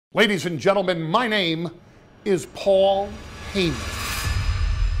Ladies and gentlemen, my name is Paul Heyman.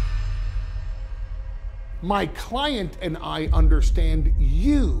 My client and I understand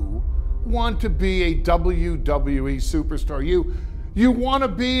you want to be a WWE superstar. You want to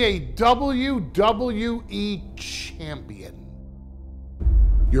be a WWE champion.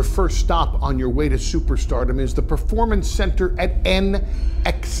 Your first stop on your way to superstardom is the Performance Center at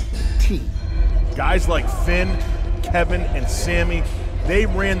NXT. Guys like Finn, Kevin, and Sammy, they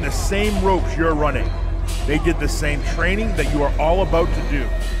ran the same ropes you're running. They did the same training that you are all about to do.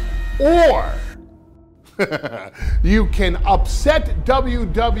 Or you can upset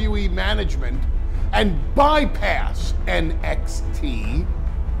WWE management and bypass NXT.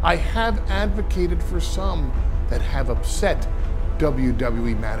 I have advocated for some that have upset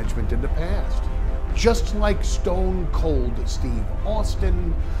WWE management in the past. Just like Stone Cold Steve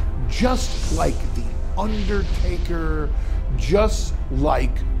Austin, just like The Undertaker, just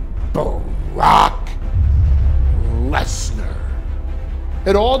like Brock Lesnar.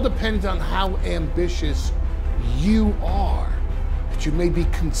 It all depends on how ambitious you are, that you may be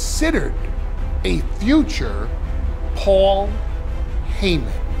considered a future Paul Heyman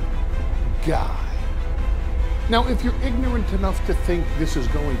guy. Now, if you're ignorant enough to think this is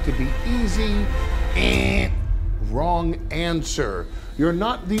going to be easy, wrong answer. You're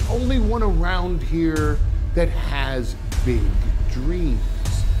not the only one around here that has big dreams.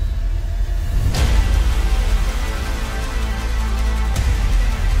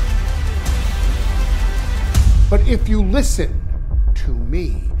 But if you listen to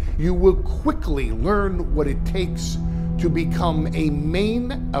me, you will quickly learn what it takes to become a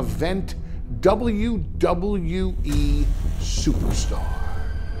main event WWE superstar.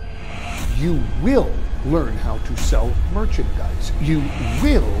 You will learn how to sell merchandise. You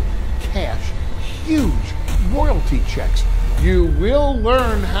will cash huge royalty checks. You will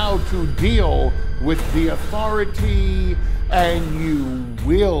learn how to deal with the authority, and you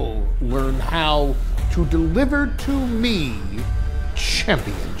will learn how to deliver to me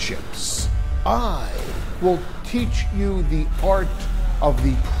championships. I will teach you the art of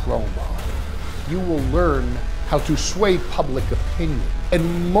the promo. You will learn how to sway public opinion.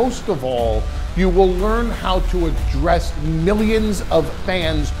 And most of all, you will learn how to address millions of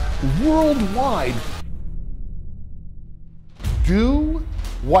fans worldwide. Do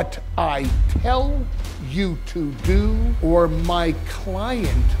what I tell you to do, or my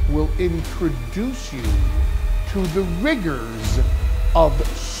client will introduce you to the rigors of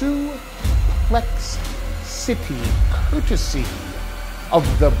Suplex City, courtesy of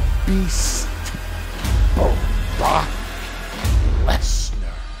the Beast, Brock Lesnar.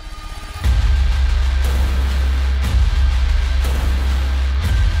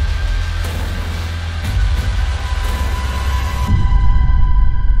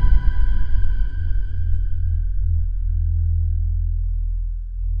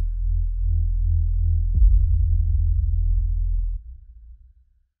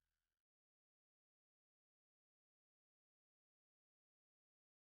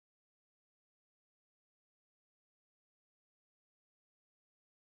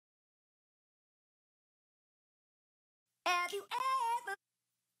 Have you ever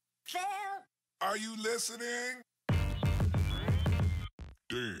felt? Are you listening?